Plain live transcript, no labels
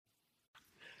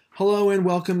Hello and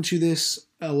welcome to this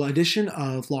edition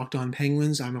of Locked On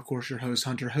Penguins. I'm, of course, your host,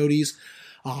 Hunter Hodes.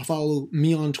 Follow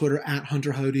me on Twitter at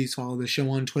Hunter Hodes. Follow the show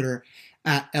on Twitter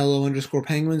at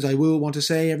LO_Penguins. I will want to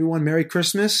say, everyone, Merry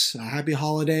Christmas, Happy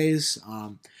Holidays.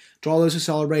 To all those who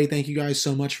celebrate, thank you guys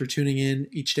so much for tuning in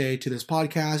each day to this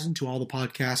podcast and to all the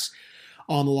podcasts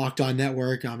on the Locked On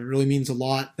Network. It really means a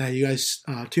lot that you guys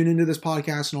tune into this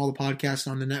podcast and all the podcasts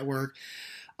on the network.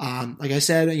 Like I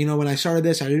said, when I started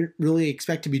this, I didn't really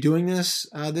expect to be doing this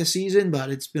this season,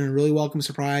 but it's been a really welcome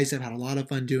surprise. I've had a lot of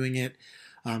fun doing it,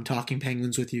 talking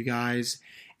Penguins with you guys,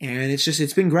 and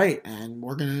it's been great. And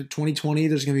 2020,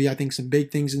 there's going to be, I think, some big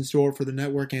things in store for the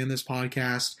network and this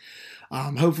podcast,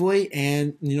 hopefully.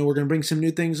 And, we're going to bring some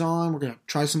new things on. We're going to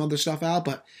try some other stuff out,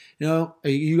 but,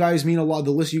 you guys mean a lot.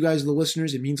 You guys are the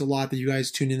listeners. It means a lot that you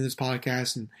guys tune into this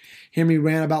podcast and hear me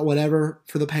rant about whatever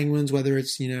for the Penguins, whether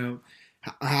it's,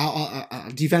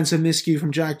 defensive miscue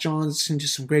from Jack Johnson,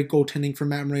 just some great goaltending from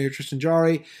Matt Murray or Tristan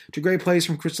Jarry, to great plays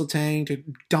from Chris Letang, to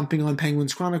dumping on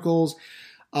Penguins Chronicles,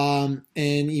 and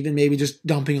even maybe just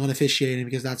dumping on officiating,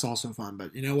 because that's also fun.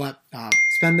 But you know what?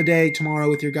 Spend the day tomorrow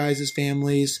with your guys'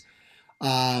 families.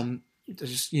 Hope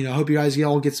you guys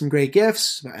all get some great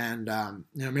gifts, and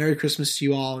Merry Christmas to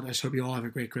you all. I just hope you all have a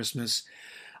great Christmas,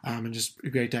 and just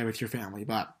a great day with your family.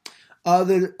 But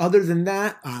other than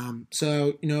that,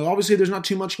 obviously there's not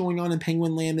too much going on in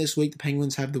Penguin land this week. The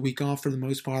Penguins have the week off for the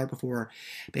most part before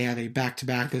they have a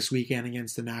back-to-back this weekend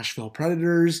against the Nashville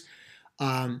Predators.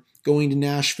 Going to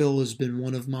Nashville has been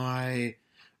one of my,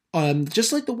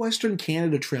 just like the Western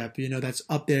Canada trip, that's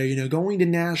up there. Going to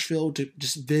Nashville to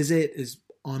just visit is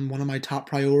on one of my top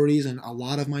priorities, and a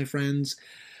lot of my friends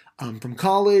from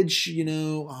college,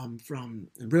 from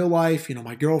real life,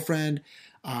 my girlfriend,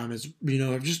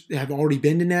 have already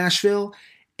been to Nashville,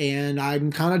 and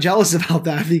I'm kind of jealous about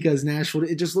that, because Nashville,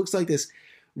 it just looks like this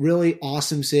really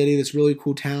awesome city, this really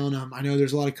cool town. I know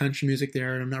there's a lot of country music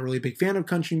there, and I'm not really a big fan of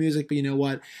country music, but you know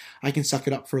what? I can suck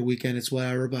it up for a weekend. It's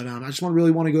whatever. But I just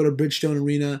really want to go to Bridgestone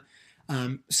Arena,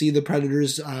 see the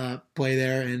Predators play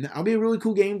there, and that'll be a really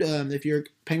cool game. If you're a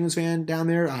Penguins fan down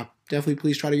there, definitely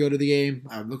please try to go to the game.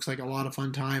 Looks like a lot of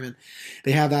fun time, and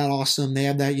they have that awesome. They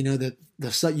have that,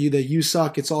 the you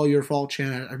suck, it's all your fault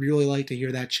chant. I really like to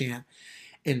hear that chant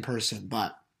in person.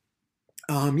 But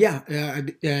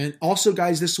and also,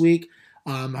 guys, this week,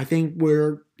 I think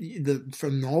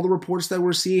from all the reports that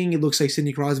we're seeing, it looks like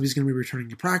Sidney Crosby is going to be returning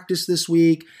to practice this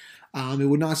week. It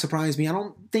would not surprise me. I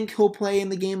don't think he'll play in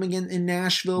the game again in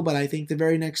Nashville, but I think the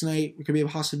very next night it could be a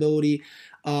possibility.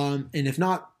 And if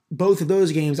not both of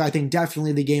those games, I think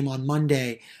definitely the game on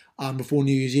Monday before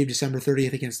New Year's Eve, December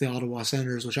 30th, against the Ottawa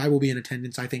Senators, which I will be in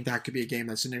attendance. I think that could be a game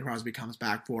that Sidney Crosby comes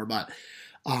back for. But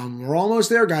we're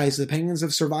almost there, guys. The Penguins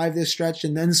have survived this stretch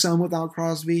and then some without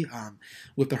Crosby.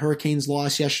 With the Hurricanes'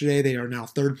 loss yesterday, they are now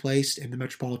third place in the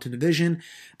Metropolitan Division.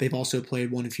 They've also played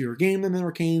one fewer game than the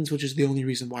Hurricanes, which is the only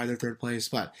reason why they're third place.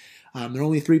 But they're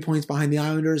only 3 points behind the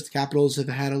Islanders. The Capitals have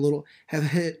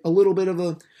hit a little bit of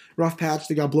a rough patch.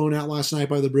 They got blown out last night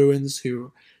by the Bruins,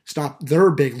 who stopped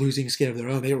their big losing skid of their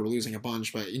own. They were losing a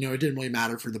bunch, but it didn't really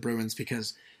matter for the Bruins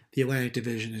because the Atlantic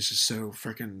Division is just so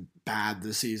freaking bad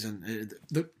this season.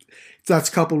 That's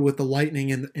coupled with the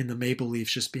Lightning and the Maple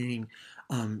Leafs just being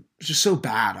just so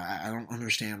bad. I don't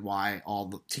understand why all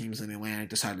the teams in the Atlantic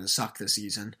decided to suck this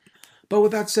season. But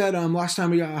with that said, last time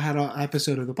we had an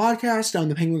episode of the podcast,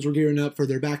 the Penguins were gearing up for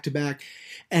their back-to-back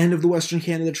end of the Western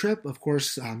Canada trip. Of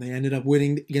course, they ended up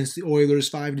winning against the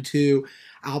Oilers 5-2,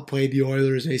 outplayed the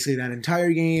Oilers basically that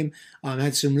entire game.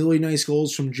 Had some really nice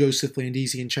goals from Joseph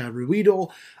Landisi and Chad Ruhwedel.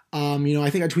 I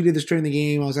think I tweeted this during the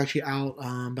game. I was actually out,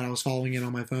 but I was following it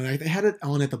on my phone. I had it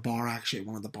on at the bar, actually, at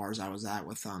one of the bars I was at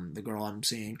with the girl I'm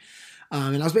seeing.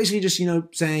 And I was basically just,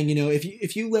 saying,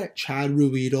 if you let Chad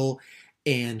Ruhwedel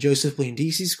and Joseph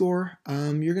Landisi score,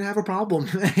 you're going to have a problem.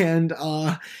 And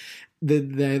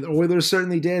the Oilers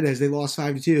certainly did, as they lost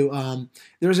 5-2.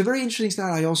 There was a very interesting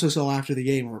stat I also saw after the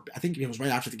game, or I think it was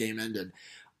right after the game ended.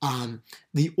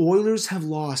 The Oilers have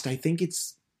lost, I think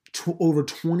it's over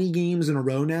 20 games in a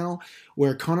row now,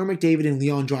 where Connor McDavid and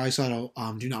Leon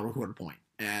Draisaitl do not record a point.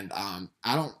 And I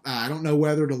don't know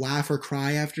whether to laugh or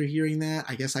cry after hearing that.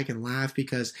 I guess I can laugh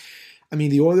because,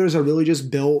 the Oilers are really just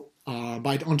built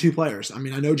on two players. I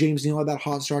know James Neal had that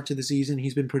hot start to the season.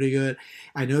 He's been pretty good.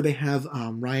 I know they have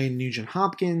Ryan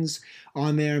Nugent-Hopkins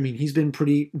on there. He's been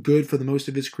pretty good for the most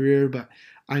of his career, but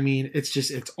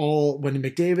it's all when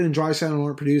McDavid and Draisaitl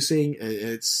aren't producing,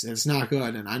 it's not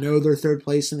good. And I know they're third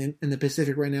place in the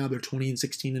Pacific right now. They're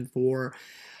 20-16-4.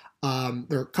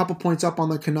 They're a couple points up on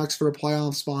the Canucks for a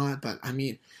playoff spot, but I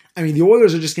mean, the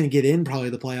Oilers are just going to get in probably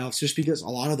the playoffs just because a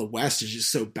lot of the West is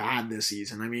just so bad this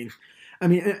season.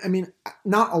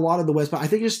 Not a lot of the West, but I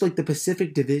think just like the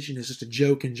Pacific Division is just a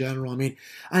joke in general.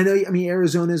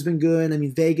 Arizona's been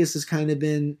good. Vegas has kind of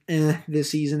been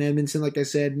this season. Edmonton, like I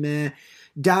said, meh.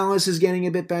 Dallas is getting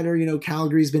a bit better.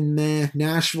 Calgary's been meh.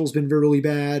 Nashville's been really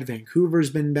bad. Vancouver's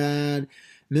been bad.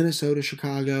 Minnesota,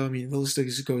 Chicago. The list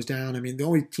just goes down. The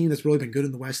only team that's really been good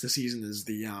in the West this season is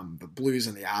the Blues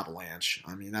and the Avalanche.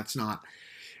 That's not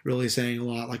really saying a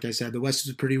lot. Like I said, the West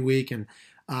is pretty weak, and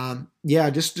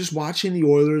just watching the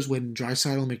Oilers when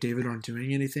Draisaitl and McDavid aren't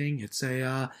doing anything, it's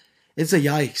a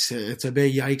yikes. It's a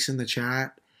big yikes in the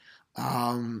chat.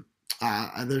 They're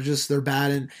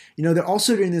bad, and they're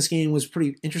also during this game was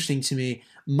pretty interesting to me.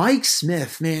 Mike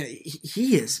Smith, man,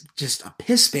 he is just a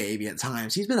piss baby at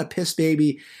times. He's been a piss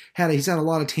baby. He's had a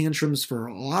lot of tantrums for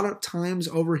a lot of times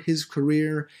over his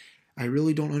career. I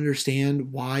really don't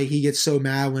understand why he gets so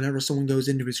mad whenever someone goes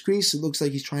into his crease. It looks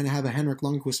like he's trying to have a Henrik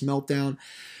Lundqvist meltdown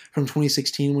from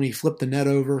 2016 when he flipped the net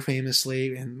over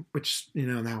famously, and which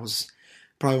that was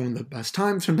probably one of the best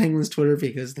times from Penguins Twitter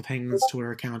because the Penguins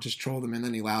Twitter account just trolled him, and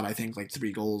then he allowed, I think, like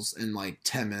 3 goals in like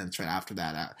 10 minutes right after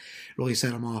that. That really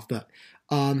set him off. But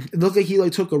it looked like he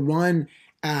took a run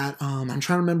at I'm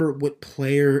trying to remember what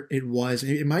player it was.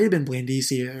 It might have been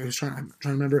Blandisi. I'm trying to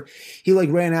remember. He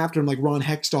ran after him like Ron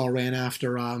Hextall ran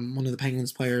after one of the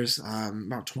Penguins players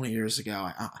about 20 years ago.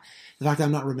 The fact that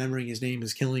I'm not remembering his name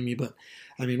is killing me, but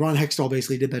Ron Hextall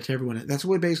basically did that to everyone. That's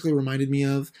what it basically reminded me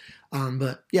of.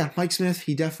 But yeah, Mike Smith,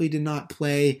 he definitely did not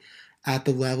play at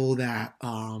the level that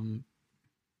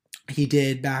he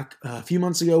did back a few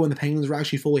months ago when the Penguins were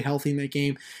actually fully healthy in that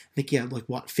game. I think he had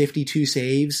 52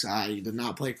 saves. He did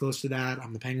not play close to that.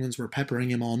 The Penguins were peppering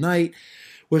him all night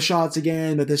with shots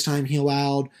again, but this time he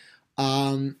allowed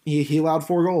he allowed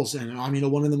 4 goals, and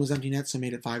one of them was empty net, so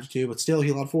made it 5-2. But still, he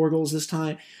allowed 4 goals this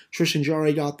time. Tristan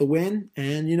Jarry got the win,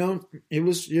 and it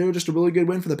was just a really good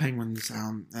win for the Penguins.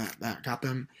 That got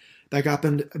them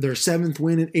their 7th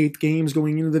win in 8 games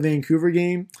going into the Vancouver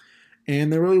game.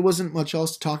 And there really wasn't much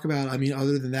else to talk about.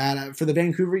 Other than that, for the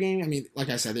Vancouver game, like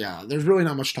I said, yeah, there's really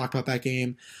not much to talk about that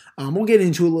game. We'll get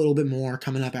into a little bit more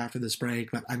coming up after this break.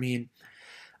 But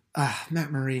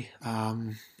Matt Murray.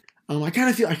 I kind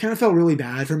of felt really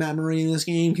bad for Matt Murray in this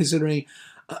game, considering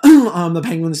the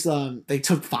Penguins they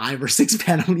took 5 or 6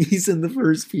 penalties in the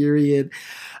first period.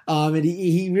 And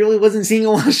he really wasn't seeing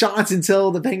a lot of shots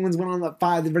until the Penguins went on the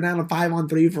 5. They were down to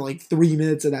 5-on-3 for 3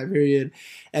 minutes of that period.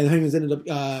 And the Penguins ended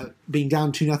up being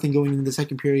down 2-0 going into the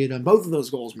second period. Both of those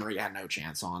goals, Murray had no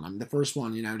chance on. The first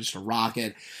one, just a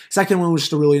rocket. Second one was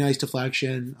just a really nice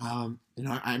deflection.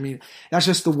 That's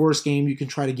just the worst game you can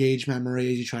try to gauge Matt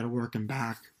Murray as you try to work him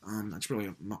back. That's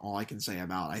really all I can say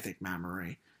about, I think, Matt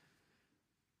Murray.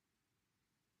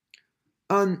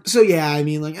 So yeah, I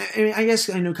guess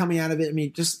coming out of it,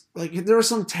 there were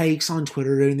some takes on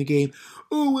Twitter during the game.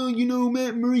 Oh, well,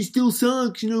 Matt Murray still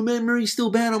sucks. Matt Murray's still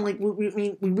bad. I'm like,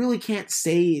 we really can't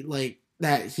say that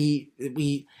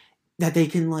that they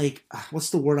can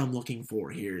what's the word I'm looking for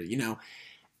here?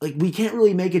 We can't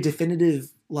really make a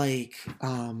definitive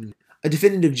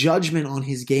judgment on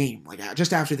his game,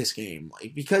 just after this game,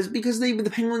 because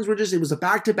the Penguins were it was a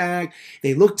back-to-back.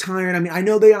 They looked tired. I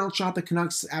know they outshot the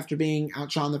Canucks after being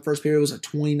outshot in the first period. It was a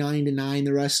 29-9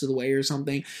 the rest of the way or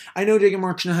something. I know Jacob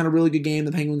Markstrom had a really good game.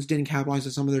 The Penguins didn't capitalize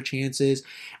on some of their chances.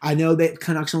 I know that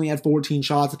Canucks only had 14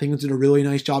 shots. The Penguins did a really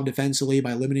nice job defensively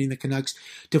by limiting the Canucks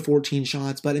to 14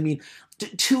 shots. But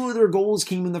 2 of their goals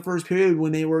came in the first period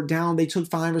when they were down. They took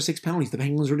 5 or 6 penalties. The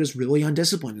Penguins were just really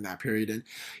undisciplined in that period. And,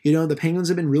 the Penguins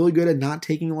have been really good at not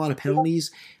taking a lot of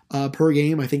penalties per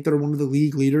game. I think they're one of the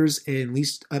league leaders in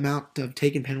least amount of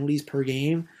taken penalties per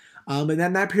game. And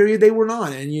then that period they were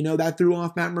not. And, that threw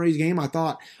off Matt Murray's game. I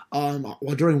thought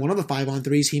during one of the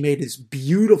 5-on-3s, he made this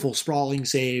beautiful sprawling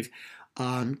save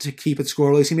to keep it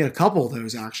scoreless. He made a couple of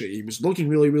those, actually. He was looking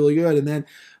really, really good. And then,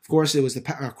 of course, it was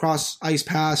the cross-ice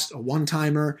pass, a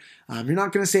one-timer. You're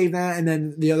not going to save that. And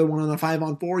then the other one on the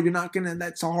 5-on-4, you're not going to –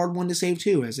 that's a hard one to save,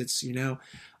 too, as it's,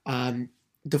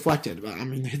 deflected.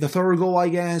 The third goal, I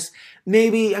guess,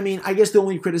 maybe, I guess the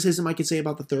only criticism I could say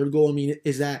about the third goal,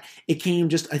 is that it came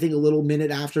just, I think, a little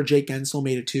minute after Jake Gensel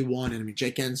made it 2-1. And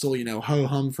Jake Gensel,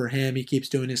 ho-hum for him. He keeps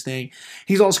doing his thing.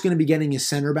 He's also going to be getting his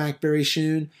center back very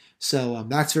soon. So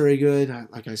that's very good.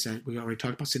 Like I said, we already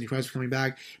talked about Sidney Crosby coming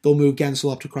back. They'll move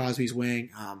Gensel up to Crosby's wing.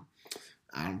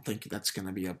 I don't think that's going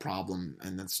to be a problem,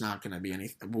 and it's not going to be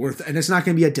anything worth. And it's not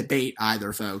going to be a debate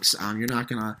either, folks. You're not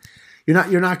going to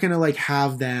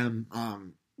have them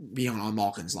be on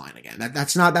Malkin's line again.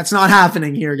 That's not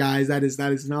happening here, guys. That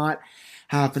is not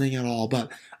happening at all.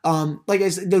 But like I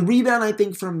said, the rebound I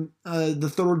think from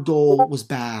the third goal was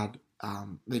bad.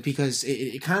 Because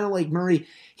it kind of like Murray,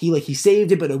 he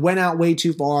saved it, but it went out way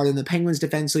too far. And the Penguins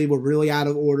defensively were really out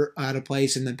of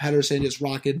place. And then Pettersson just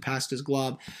rocketed past his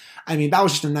glove. I mean, that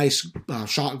was just a nice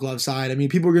shot glove side. I mean,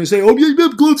 people are going to say, oh, yeah,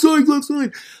 glove side.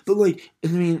 But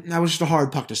that was just a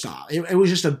hard puck to stop. It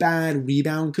was just a bad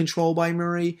rebound control by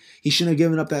Murray. He shouldn't have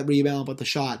given up that rebound, but the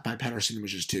shot by Pettersson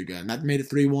was just too good. And that made it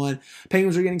 3-1.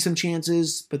 Penguins were getting some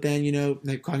chances, but then,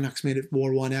 the Canucks made it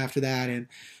 4-1 after that. And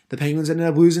the Penguins ended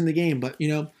up losing the game. But,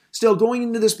 still going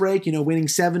into this break, winning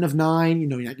 7 of 9,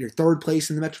 you're third place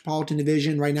in the Metropolitan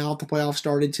Division. Right now, if the playoffs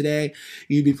started today,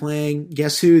 you'd be playing,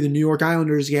 guess who? The New York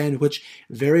Islanders again, which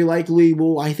very likely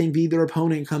will, I think, be their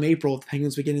opponent come April if the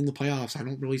Penguins begin in the playoffs. I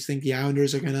don't really think the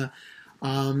Islanders are going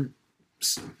to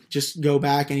just go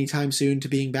back anytime soon to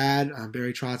being bad.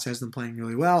 Barry Trotz has them playing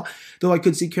really well, though I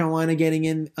could see Carolina getting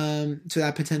in to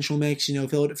that potential mix.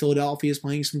 Philadelphia is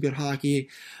playing some good hockey,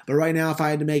 but right now, if I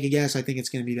had to make a guess, I think it's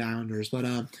going to be the Islanders.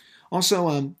 But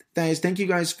also, guys, thank you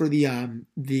guys for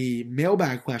the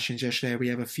mailbag questions yesterday. We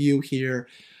have a few here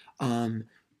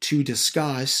to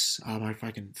discuss. If I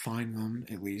can find them,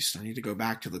 at least I need to go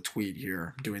back to the tweet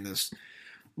here. I'm doing this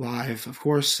live. Of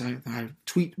course, I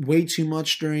tweet way too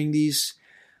much during these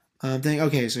things.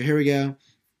 Okay, so here we go.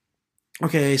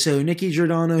 Okay, so Nikki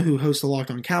Giordano, who hosts the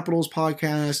Locked On Capitals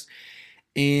podcast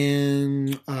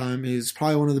and is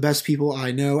probably one of the best people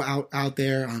I know out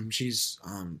there. She's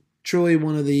truly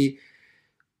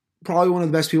probably one of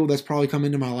the best people that's probably come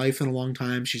into my life in a long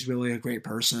time. She's really a great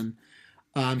person.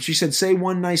 She said, say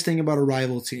one nice thing about a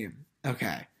rival team.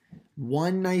 Okay,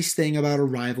 one nice thing about a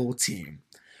rival team.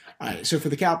 All right, so for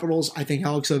the Capitals, I think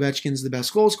Alex Ovechkin's the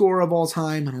best goal scorer of all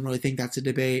time. I don't really think that's a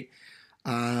debate.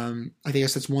 I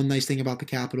guess that's one nice thing about the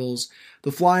Capitals.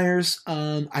 The Flyers,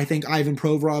 I think Ivan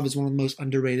Provorov is one of the most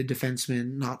underrated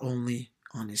defensemen, not only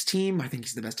on his team. I think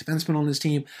he's the best defenseman on his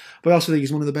team, but I also think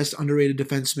he's one of the best underrated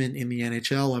defensemen in the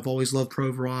NHL. I've always loved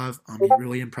Provorov. He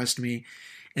really impressed me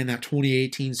in that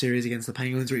 2018 series against the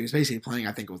Penguins, where he was basically playing,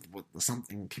 I think, with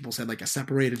something people said like a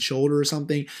separated shoulder or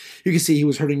something. You can see he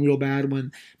was hurting real bad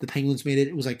when the Penguins made it.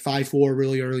 It was like 5-4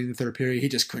 really early in the third period. He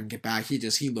just couldn't get back. He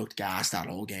looked gassed that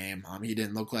whole game. He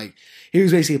didn't look like he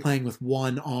was basically playing with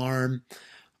one arm.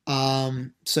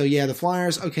 So yeah, the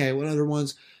Flyers. Okay, what other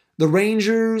ones? The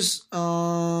Rangers.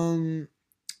 Let's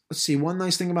see. One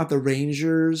nice thing about the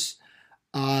Rangers.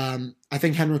 I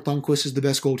think Henrik Lundqvist is the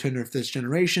best goaltender of this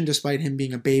generation, despite him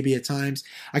being a baby at times.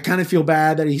 I kind of feel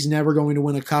bad that he's never going to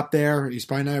win a cup there. He's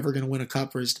probably never going to win a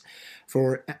cup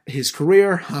for his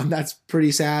career. That's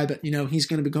pretty sad, but he's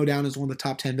going to go down as one of the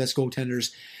top 10 best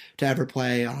goaltenders to ever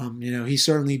play. He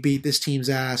certainly beat this team's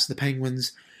ass, the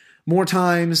Penguins, more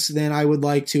times than I would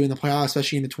like to in the playoffs,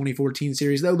 especially in the 2014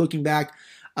 series. Though looking back,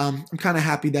 I'm kind of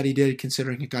happy that he did,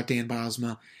 considering it got Dan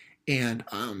Bylsma and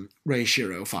Ray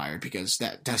Shero fired, because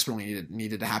that desperately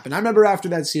needed to happen. I remember after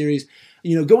that series,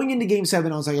 going into Game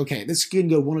 7, I was like, okay, this can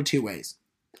go one of two ways.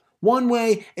 One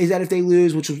way is that if they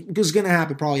lose, which was going to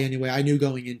happen probably anyway, I knew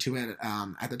going into it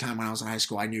at the time when I was in high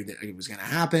school, I knew that it was going to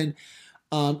happen.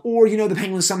 Or, the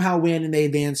Penguins somehow win and they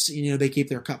advance, they keep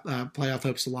their cup, playoff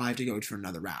hopes alive to go for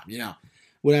another round,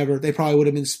 whatever. They probably would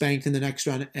have been spanked in the next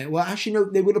round. Well, actually, no,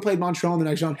 they would have played Montreal in the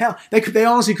next round. Hell, they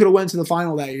honestly could have went to the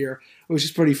final that year, which is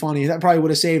pretty funny. That probably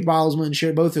would have saved Bylsma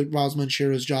and both of Bylsma and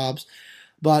Shero's jobs.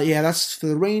 But yeah, that's for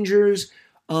the Rangers.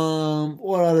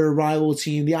 What other rival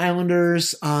team? The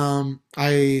Islanders.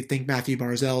 I think Matthew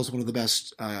Barzal is one of the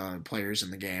best players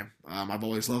in the game. I've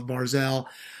always loved Barzal.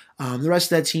 The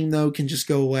rest of that team, though, can just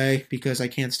go away, because I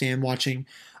can't stand watching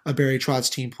a Barry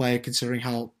Trotz team play, considering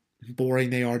how boring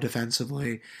they are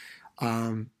defensively.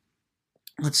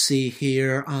 Let's see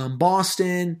here.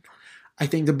 Boston. I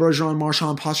think the Bergeron,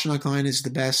 Marchand, Pastrnak line is the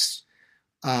best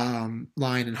line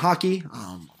in hockey.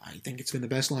 I think it's been the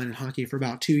best line in hockey for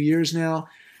about 2 years now.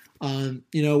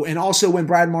 And also when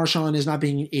Brad Marchand is not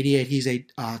being an idiot, he's a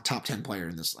top 10 player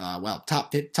in this.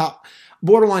 Top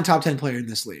borderline top 10 player in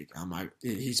this league.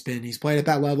 He's played at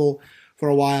that level for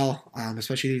a while,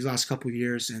 especially these last couple of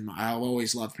years, and I'll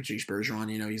always love Patrice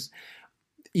Bergeron. He's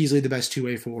easily the best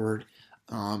two-way forward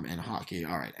in hockey.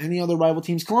 All right, any other rival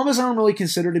teams? Columbus I don't really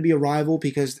consider to be a rival,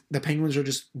 because the Penguins are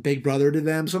just big brother to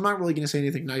them, so I'm not really going to say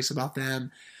anything nice about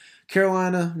them.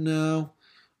 Carolina, no.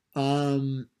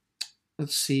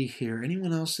 Let's see here.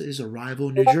 Anyone else is a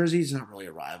rival? New Jersey's not really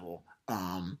a rival.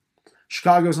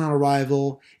 Chicago's not a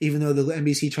rival, even though the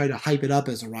NBC tried to hype it up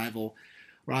as a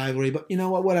rivalry. But you know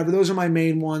what? Whatever. Those are my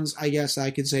main ones, I guess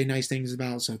I could say nice things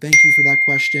about. So thank you for that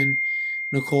question,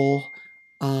 Nicole.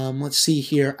 Let's see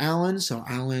here, Alan. So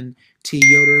Alan T.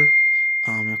 Yoder.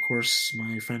 Of course,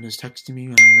 my friend is texting me,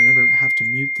 and I never have to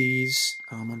mute these,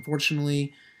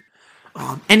 unfortunately.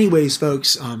 Anyways,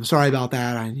 folks, sorry about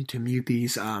that. I need to mute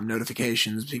these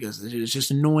notifications because it is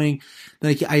just annoying.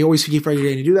 I always keep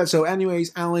forgetting to do that. So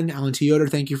anyways, Alan T. Yoder,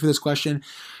 thank you for this question.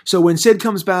 So when Sid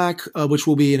comes back, which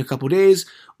will be in a couple days,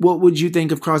 what would you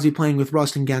think of Crosby playing with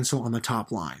Rust and Gensel on the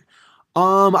top line?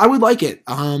 I would like it.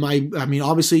 I mean,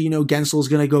 obviously, Gensel's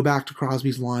going to go back to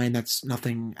Crosby's line. That's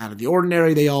nothing out of the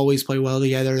ordinary. They always play well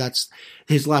together. That's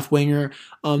his left winger.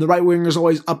 The right winger is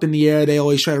always up in the air. They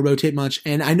always try to rotate much.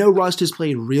 And I know Rust has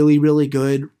played really, really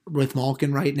good with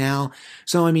Malkin right now.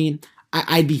 So, I mean,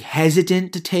 I'd be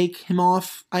hesitant to take him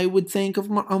off, I would think, of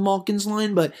Malkin's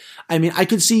line. But, I mean, I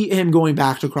could see him going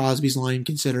back to Crosby's line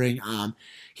considering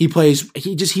he plays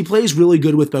really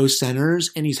good with both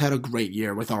centers, and he's had a great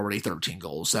year with already 13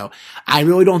 goals. So I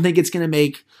really don't think it's going to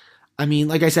make. I mean,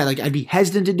 like I said, I'd be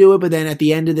hesitant to do it, but then at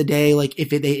the end of the day,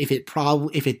 if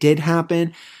it did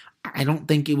happen, I don't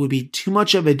think it would be too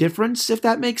much of a difference, if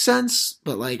that makes sense.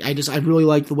 But I really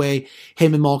like the way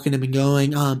him and Malkin have been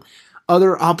going.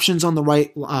 Other options on the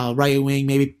right wing,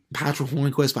 maybe Patrick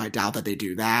Hornquist, but I doubt that they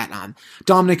do that.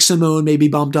 Dominic Simone may be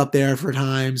bumped up there for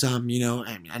times. I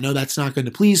know that's not going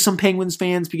to please some Penguins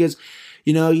fans because,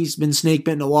 he's been snake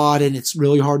bitten a lot and it's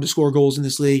really hard to score goals in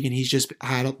this league and he's just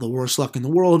had the worst luck in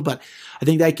the world. But I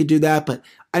think they could do that. But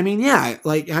I mean, yeah,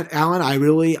 like Alan, I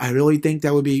really think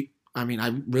that would be. I mean,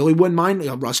 I really wouldn't mind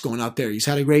Russ going up there. He's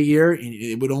had a great year.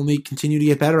 It would only continue to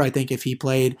get better, I think, if he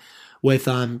played with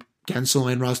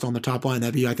Gensel and Rust on the top line.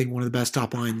 That'd be, I think, one of the best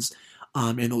top lines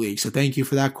in the league. So thank you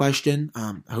for that question.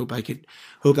 I hope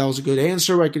that was a good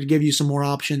answer. I could give you some more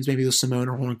options, maybe with Simone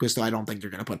or Hornquist, though I don't think they're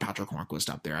going to put Patrick Hornquist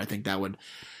up there. I think that would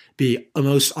be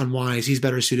most unwise. He's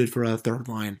better suited for a third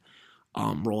line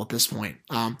role at this point.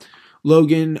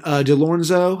 Logan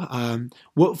DeLorenzo,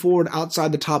 what forward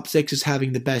outside the top six is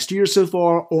having the best year so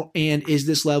far, and is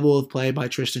this level of play by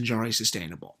Tristan Jarry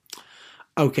sustainable?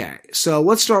 Okay, so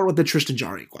let's start with the Tristan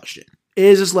Jarry question.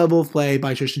 Is this level of play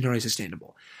by Tristan Jarry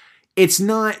sustainable? It's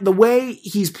not. The way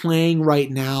he's playing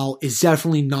right now is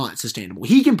definitely not sustainable.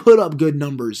 He can put up good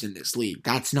numbers in this league.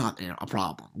 That's not a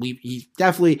problem. He's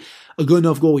definitely a good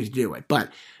enough goalie to do it.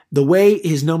 But the way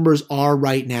his numbers are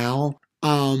right now,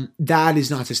 that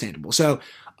is not sustainable. So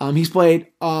he's played,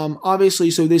 obviously,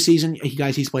 so this season,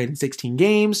 he's played in 16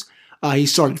 games. He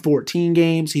started 14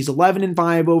 games. He's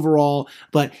 11-5 overall,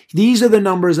 but these are the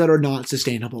numbers that are not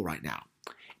sustainable right now.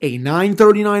 A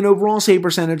 .939 overall save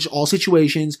percentage, all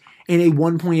situations, and a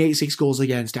 1.86 goals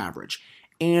against average.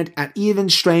 And at even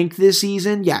strength this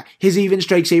season, his even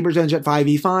strength save percentage at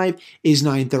 5v5 is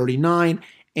 .939,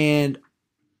 and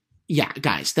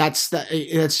guys, that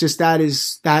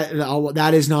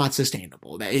is not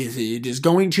sustainable. It is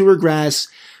going to regress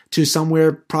to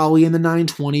somewhere probably in the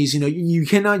 920s. You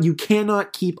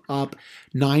cannot keep up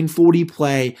 940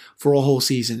 play for a whole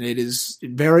season. It is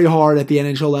very hard at the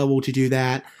NHL level to do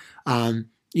that.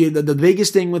 The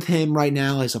biggest thing with him right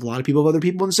now is a lot of other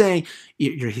people saying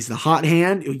he's the hot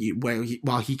hand.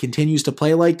 While he continues to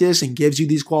play like this and gives you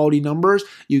these quality numbers,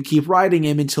 you keep riding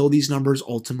him until these numbers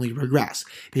ultimately regress.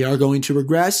 They are going to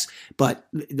regress, but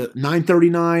the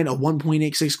 939, a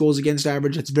 1.86 goals against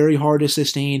average, that's very hard to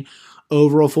sustain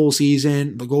over a full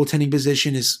season. The goaltending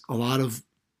position is a lot of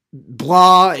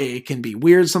blah. It can be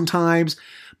weird sometimes,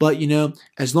 but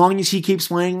as long as he keeps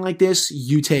playing like this,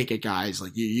 you take it, guys.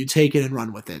 You take it and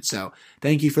run with it. So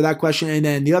thank you for that question. And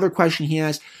then the other question he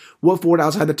asked, what forward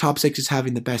outside the top six is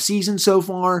having the best season so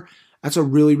far? That's a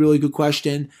really, really good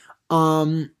question.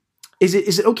 Is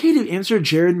it okay to answer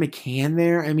Jared McCann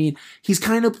there? I mean, he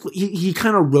kind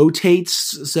of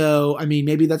rotates, so I mean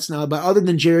maybe that's not. But other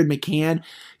than Jared McCann,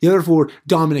 the other forward,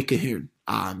 Dominic Cahoon.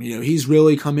 He's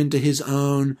really come into his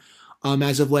own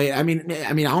as of late. I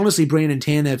mean honestly, Brandon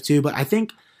Tanev too, but I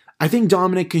think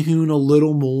Dominic Cahoon a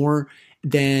little more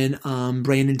than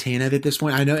Brandon Tanev at this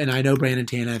point. I know Brandon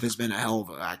Tanev has been a hell of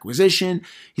an acquisition.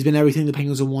 He's been everything the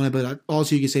Penguins have wanted, but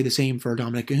also you could say the same for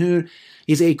Dominic Cahoon.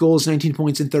 He has 8 goals, 19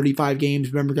 points in 35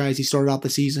 games. Remember, guys, he started out the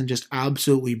season just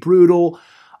absolutely brutal,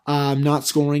 not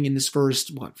scoring in his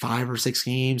first 5 or 6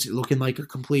 games, looking like a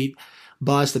complete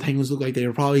bust. The Penguins look like they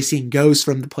were probably seeing ghosts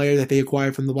from the player that they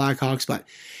acquired from the Blackhawks, but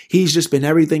he's just been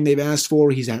everything they've asked for.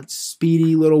 He's that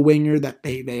speedy little winger that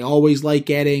they always like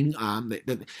getting.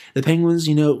 The Penguins,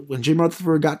 when Jim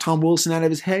Rutherford got Tom Wilson out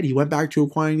of his head, he went back to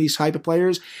acquiring these type of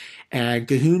players, and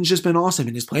Cahoon's just been awesome,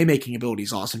 and his playmaking ability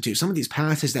is awesome too. Some of these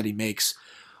passes that he makes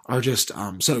are just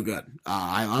so good.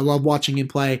 I love watching him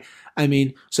play. I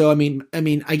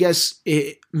guess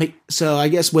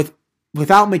with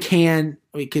without McCann,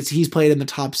 because he's played in the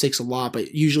top 6 a lot,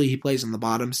 but usually he plays in the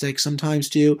bottom 6 sometimes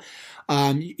too.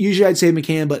 Usually I'd say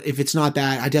McCann, but if it's not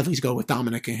that, I definitely go with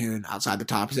Dominic Cahoon outside the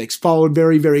top 6, followed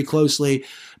very, very closely.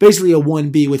 Basically a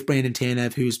 1B with Brandon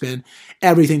Tanev, who's been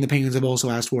everything the Penguins have also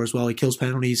asked for as well. He kills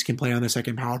penalties, can play on the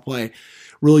second power play.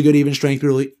 Really good even strength,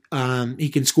 really. He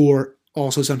can score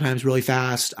also sometimes really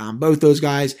fast. Both those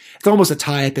guys, it's almost a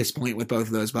tie at this point with both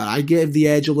of those, but I give the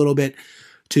edge a little bit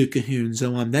to Cahoon.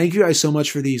 So thank you guys so much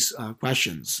for these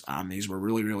questions. These were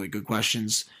really, really good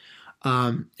questions.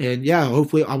 And yeah,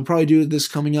 hopefully I'll probably do this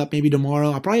coming up maybe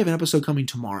tomorrow. I'll probably have an episode coming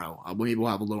tomorrow. Maybe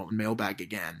we'll have a little mailbag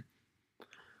again.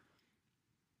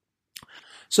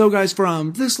 So guys,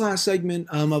 for this last segment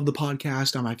of the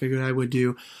podcast, I figured I would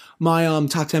do my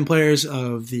top 10 players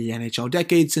of the NHL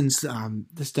decade, since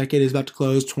this decade is about to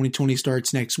close. 2020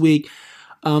 starts next week.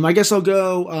 I guess I'll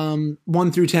go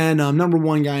 1 through 10. Number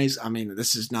 1, guys,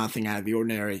 this is nothing out of the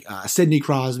ordinary. Sidney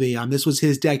Crosby. This was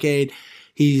his decade.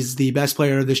 He's the best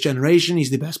player of this generation.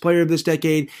 He's the best player of this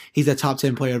decade. He's a top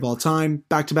 10 player of all time.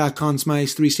 Back-to-back Conn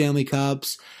Smythes, 3 Stanley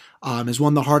Cups. Has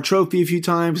won the Hart Trophy a few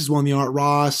times. Has won the Art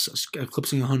Ross,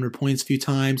 eclipsing 100 points a few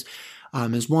times.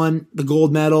 Has won the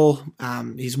gold medal.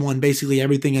 He's won basically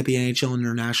everything at the NHL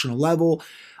international level.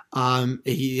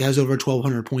 He has over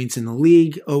 1,200 points in the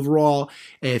league overall.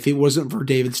 If it wasn't for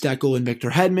David Steckel and Victor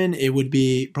Hedman, it would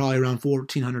be probably around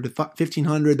 1,400 to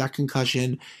 1,500. That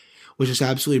concussion was just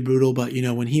absolutely brutal. But,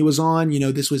 when he was on,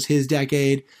 this was his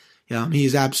decade.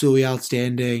 He's absolutely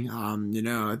outstanding.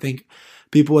 I think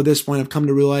people at this point have come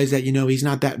to realize that, he's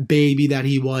not that baby that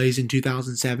he was in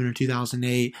 2007 or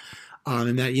 2008.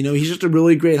 And that, he's just a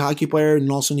really great hockey player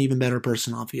and also an even better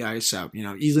person off the ice. So,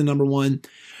 easily number 1.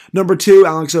 Number 2,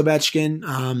 Alex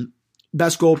Ovechkin,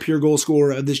 best pure goal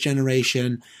scorer of this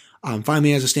generation.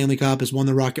 Finally has a Stanley Cup, has won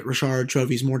the Rocket Richard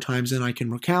trophies more times than I can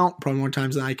recount, probably more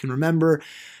times than I can remember.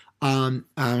 A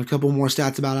couple more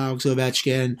stats about Alex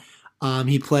Ovechkin.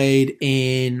 He played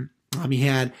in, he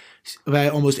had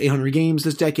about almost 800 games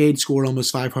this decade, scored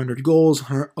almost 500 goals,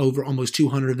 over almost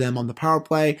 200 of them on the power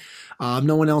play.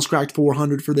 No one else cracked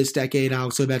 400 for this decade.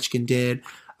 Alex Ovechkin did.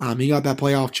 He got that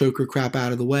playoff choker crap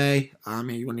out of the way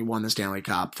when he won the Stanley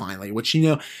Cup finally, which,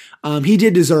 he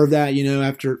did deserve that,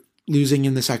 after losing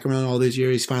in the second round all these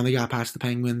years. He finally got past the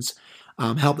Penguins,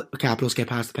 helped the Capitals get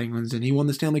past the Penguins, and he won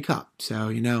the Stanley Cup. So,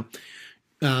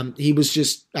 he was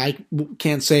just, I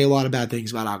can't say a lot of bad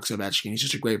things about Alex Ovechkin. He's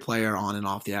just a great player on and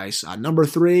off the ice. Number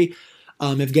 3,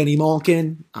 Evgeny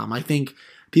Malkin. I think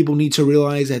people need to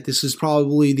realize that this is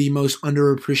probably the most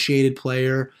underappreciated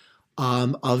player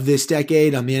of this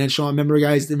decade. The NHL,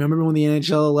 remember when the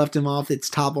NHL left him off its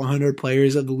top 100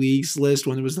 players of the league's list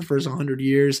when it was the first 100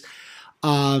 years?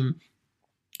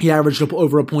 He averaged up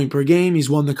over a point per game. He's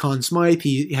won the Conn Smythe.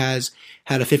 He has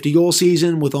had a 50-goal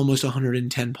season with almost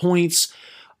 110 points.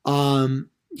 You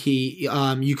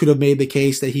could have made the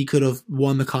case that he could have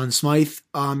won the Conn Smythe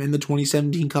in the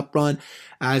 2017 Cup run.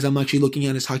 As I'm actually looking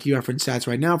at his Hockey Reference stats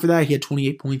right now for that, he had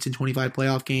 28 points in 25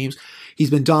 playoff games.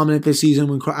 He's been dominant this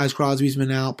season as Crosby's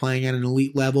been out playing at an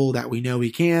elite level that we know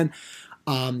he can.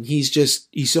 He's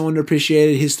so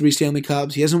underappreciated. His 3 Stanley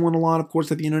Cups. He hasn't won a lot, of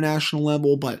course, at the international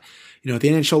level, but at the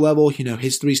NHL level,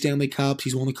 his 3 Stanley Cups.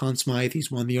 He's won the Conn Smythe. He's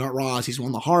won the Art Ross. He's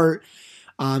won the Hart.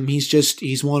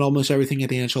 He's won almost everything at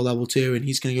the NHL level too, and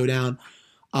he's going to go down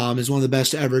as one of the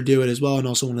best to ever do it as well, and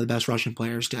also one of the best Russian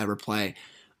players to ever play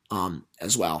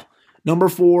as well. Number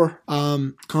 4,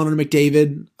 Connor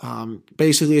McDavid,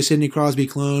 basically a Sidney Crosby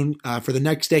clone. For the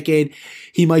next decade,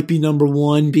 he might be number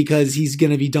 1 because he's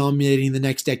going to be dominating the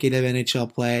next decade of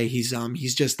NHL play.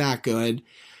 He's just that good.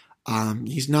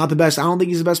 He's not the best. I don't think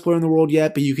he's the best player in the world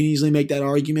yet, but you can easily make that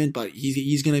argument. But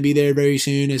he's going to be there very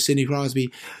soon as Sidney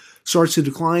Crosby starts to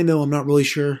decline, though I'm not really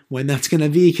sure when that's going to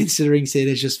be, considering Sid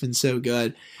has just been so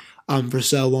good for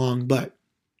so long. But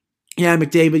yeah,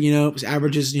 McDavid, his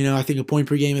averages, I think a point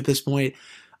per game at this point.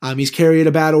 He's carried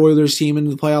a bad Oilers team into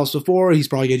the playoffs before. He's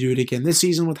probably going to do it again this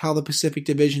season with how the Pacific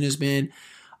Division has been.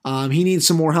 He needs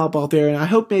some more help out there, and I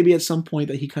hope maybe at some point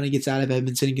that he kind of gets out of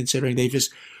Edmonton, considering they've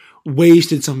just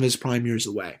wasted some of his prime years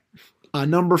away.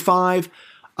 Number 5,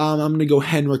 I'm going to go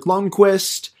Henrik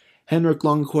Lundqvist. Henrik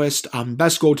Lundqvist,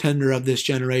 best goaltender of this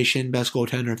generation, best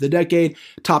goaltender of the decade,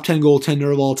 top 10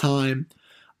 goaltender of all time.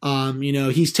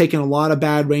 He's taken a lot of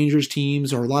bad Rangers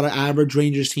teams or a lot of average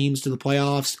Rangers teams to the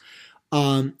playoffs.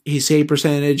 His save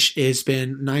percentage has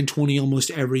been .920 almost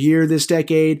every year this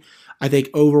decade. I think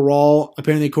overall,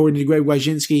 apparently according to Greg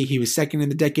Wyshynski, he was second in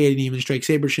the decade in even strike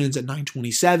save percentage at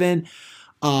 .927.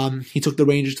 He took the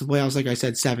Rangers to the playoffs, like I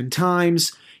said, 7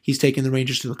 times. He's taken the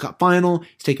Rangers to the Cup final.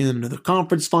 He's taken them to the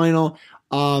conference final.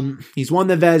 He's won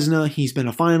the Vezina. He's been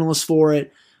a finalist for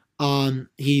it.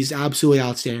 He's absolutely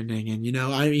outstanding. And,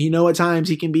 at times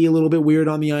he can be a little bit weird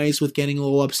on the ice with getting a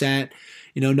little upset,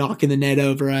 knocking the net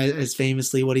over as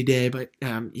famously what he did. But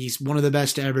he's one of the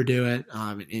best to ever do it.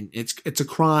 And it's a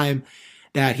crime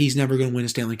that he's never going to win a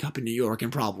Stanley Cup in New York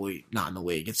and probably not in the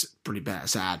league. It's pretty bad,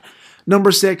 sad. Number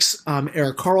 6,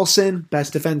 Erik Karlsson,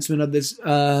 best defenseman of this,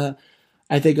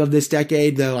 I think, of this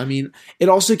decade, though. I mean, it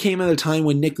also came at a time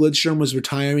when Nick Lidstrom was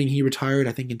retiring. He retired,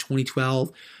 I think, in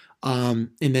 2012. And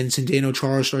then Zdeno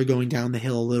Chara started going down the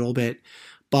hill a little bit.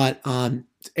 But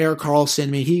Erik Karlsson,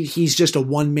 I mean, he's just a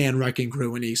one-man wrecking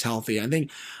crew when he's healthy. I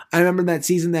remember that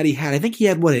season that he had. I think he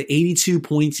had, 82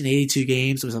 points in 82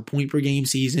 games. It was a point-per-game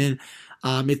season.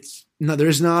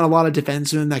 There's not a lot of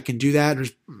defensemen that can do that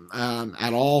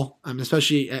at all,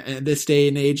 especially at this day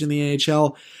and age in the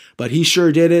NHL. But he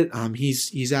sure did it.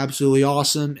 He's absolutely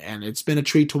awesome, and it's been a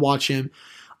treat to watch him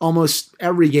almost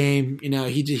every game.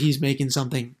 He's making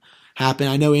something happen.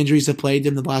 I know injuries have plagued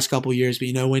him the last couple of years,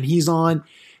 but when he's on,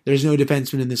 there's no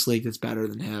defenseman in this league that's better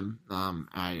than him.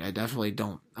 I definitely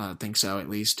don't think so, at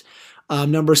least.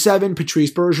 Number 7,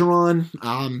 Patrice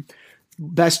Bergeron.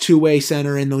 Best two-way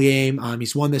center in the game.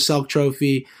 He's won the Selke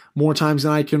Trophy more times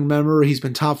than I can remember. He's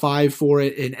been top 5 for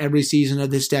it in every season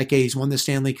of this decade. He's won the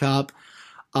Stanley Cup.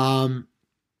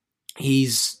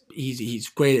 He's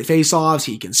great at faceoffs.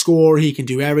 He can score. He can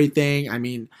do everything. I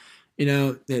mean,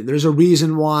 there's a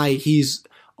reason why he's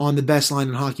on the best line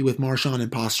in hockey with Marchand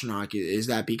and Pastrnak. Is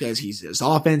that because his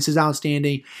offense is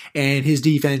outstanding and his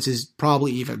defense is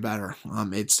probably even better.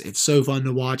 It's so fun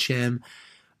to watch him.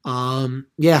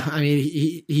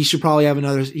 He should probably have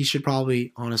another. He should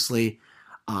probably honestly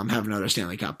have another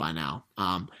Stanley Cup by now.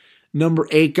 Number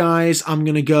 8, guys, I'm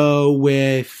gonna go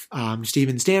with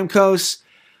Steven Stamkos.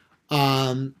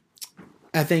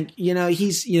 I think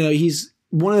he's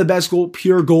one of the best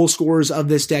pure goal scorers of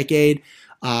this decade.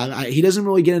 He doesn't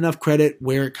really get enough credit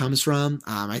where it comes from.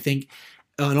 I think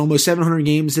in almost 700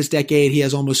 games this decade, he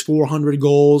has almost 400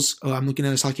 goals. I'm looking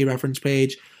at his Hockey Reference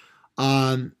page.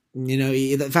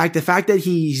 The fact that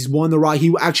he's won the Rock,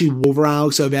 he actually won over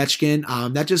Alex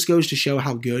Ovechkin. That just goes to show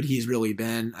how good he's really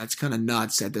been. That's kind of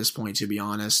nuts at this point, to be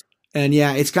honest. And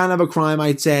yeah, it's kind of a crime,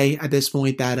 I'd say, at this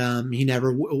point that he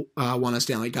never won a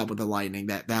Stanley Cup with the Lightning.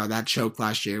 That choke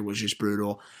last year was just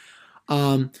brutal.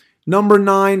 Number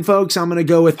 9, folks, I'm going to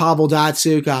go with Pavel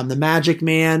Datsyuk, the Magic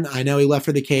Man. I know he left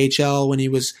for the KHL when he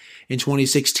was in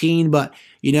 2016, but,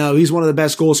 he's one of the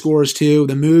best goal scorers, too.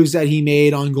 The moves that he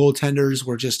made on goaltenders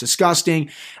were just disgusting.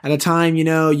 At a time,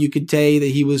 you could say that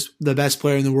he was the best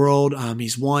player in the world.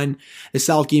 He's won the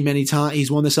Selke many times. He's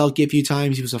won the Selke a few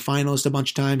times. He was a finalist a bunch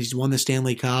of times. He's won the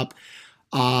Stanley Cup.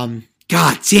 God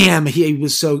damn, he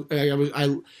was so...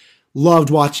 I loved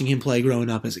watching him play growing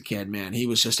up as a kid, man. He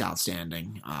was just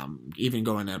outstanding, even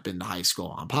going up into high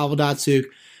school. Pavel Datsyuk,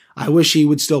 I wish he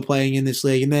would still playing in this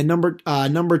league. And then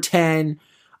number 10,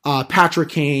 Patrick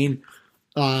Kane.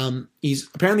 He's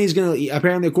apparently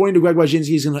according to Greg Wyshynski,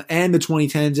 he's going to end the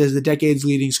 2010s as the decade's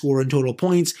leading scorer in total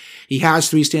points. He has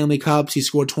 3 Stanley Cups. He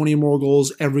scored 20 more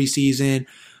goals every season.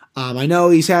 I know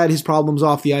he's had his problems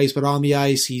off the ice, but on the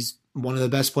ice, he's one of the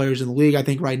best players in the league. I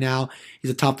think right now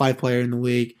he's a top 5 player in the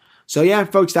league. So yeah,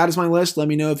 folks, that is my list. Let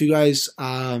me know if you guys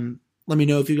liked it. Let me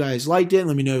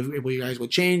know if you guys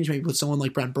would change. Maybe put someone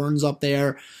like Brent Burns up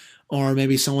there, or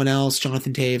maybe someone else,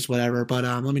 Jonathan Taves, whatever. But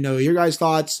let me know your guys'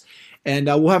 thoughts. And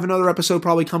we'll have another episode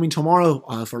probably coming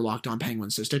tomorrow for Locked On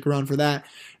Penguins. So stick around for that.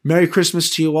 Merry Christmas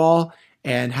to you all,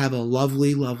 and have a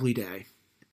lovely, lovely day.